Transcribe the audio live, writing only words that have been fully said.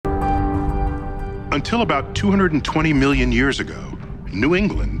Until about 220 million years ago, New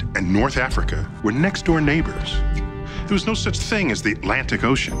England and North Africa were next-door neighbors. There was no such thing as the Atlantic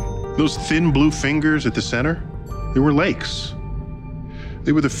Ocean. Those thin blue fingers at the center, they were lakes.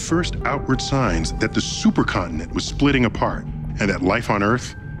 They were the first outward signs that the supercontinent was splitting apart and that life on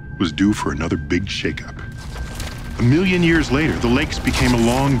Earth was due for another big shakeup. A million years later, the lakes became a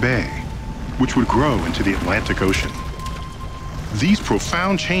long bay, which would grow into the Atlantic Ocean. These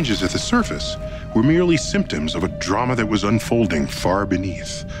profound changes at the surface were merely symptoms of a drama that was unfolding far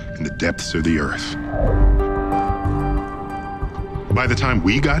beneath in the depths of the Earth. By the time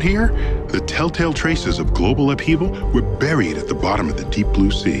we got here, the telltale traces of global upheaval were buried at the bottom of the deep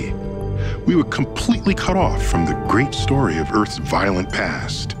blue sea. We were completely cut off from the great story of Earth's violent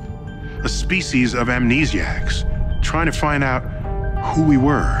past. A species of amnesiacs, trying to find out who we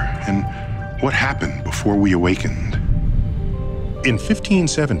were and what happened before we awakened. In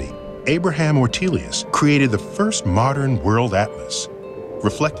 1570, Abraham Ortelius created the first modern world atlas,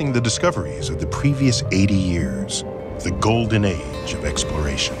 reflecting the discoveries of the previous 80 years. The golden age of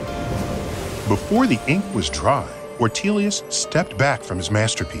exploration. Before the ink was dry, Ortelius stepped back from his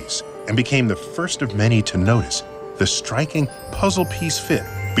masterpiece and became the first of many to notice the striking puzzle piece fit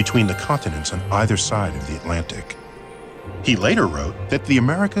between the continents on either side of the Atlantic. He later wrote that the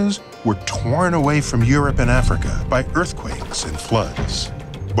Americas were torn away from Europe and Africa by earthquakes and floods.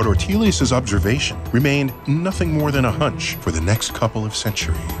 But Ortelius's observation remained nothing more than a hunch for the next couple of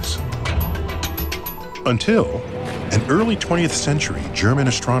centuries. Until an early 20th century German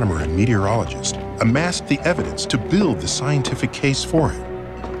astronomer and meteorologist amassed the evidence to build the scientific case for it.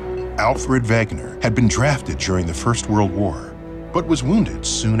 Alfred Wegener had been drafted during the First World War, but was wounded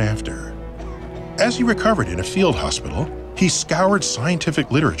soon after. As he recovered in a field hospital, he scoured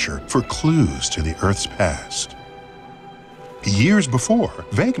scientific literature for clues to the Earth's past. Years before,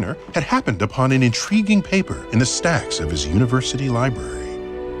 Wegener had happened upon an intriguing paper in the stacks of his university library.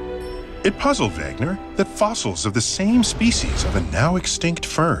 It puzzled Wegener that fossils of the same species of a now extinct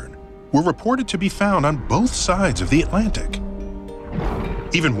fern were reported to be found on both sides of the Atlantic.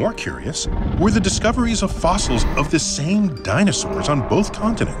 Even more curious were the discoveries of fossils of the same dinosaurs on both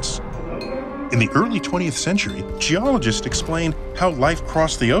continents. In the early 20th century, geologists explained how life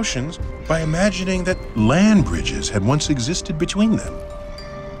crossed the oceans by imagining that land bridges had once existed between them.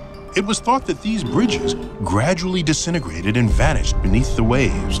 It was thought that these bridges gradually disintegrated and vanished beneath the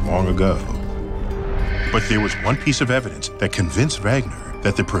waves long ago. But there was one piece of evidence that convinced Wegener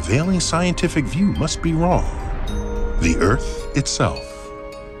that the prevailing scientific view must be wrong: the Earth itself.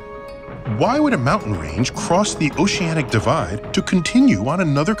 Why would a mountain range cross the oceanic divide to continue on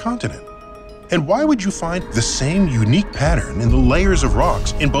another continent? And why would you find the same unique pattern in the layers of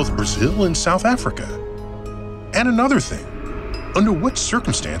rocks in both Brazil and South Africa? And another thing, under what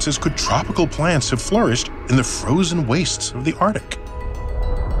circumstances could tropical plants have flourished in the frozen wastes of the Arctic?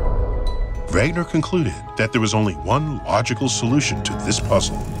 Wegener concluded that there was only one logical solution to this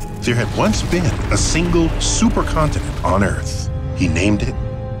puzzle. There had once been a single supercontinent on Earth. He named it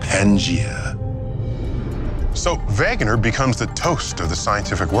Pangaea. So Wegener becomes the toast of the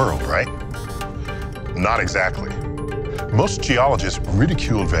scientific world, right? Not exactly. Most geologists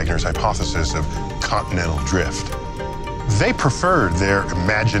ridiculed Wegener's hypothesis of continental drift. They preferred their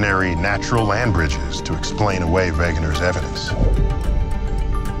imaginary natural land bridges to explain away Wegener's evidence.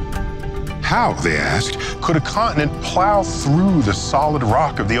 How, they asked, could a continent plow through the solid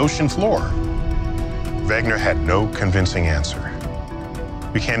rock of the ocean floor? Wegener had no convincing answer.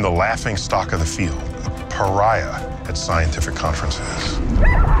 He became the laughing stock of the field, a pariah at scientific conferences.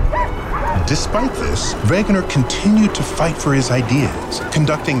 Despite this, Wegener continued to fight for his ideas,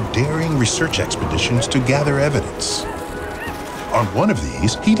 conducting daring research expeditions to gather evidence. On one of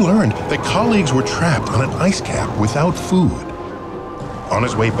these, he learned that colleagues were trapped on an ice cap without food. On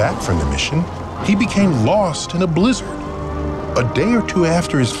his way back from the mission, he became lost in a blizzard. A day or two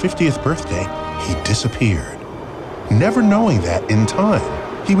after his 50th birthday, he disappeared, never knowing that in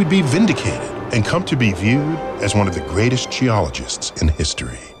time he would be vindicated and come to be viewed as one of the greatest geologists in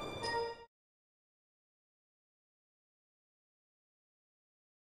history.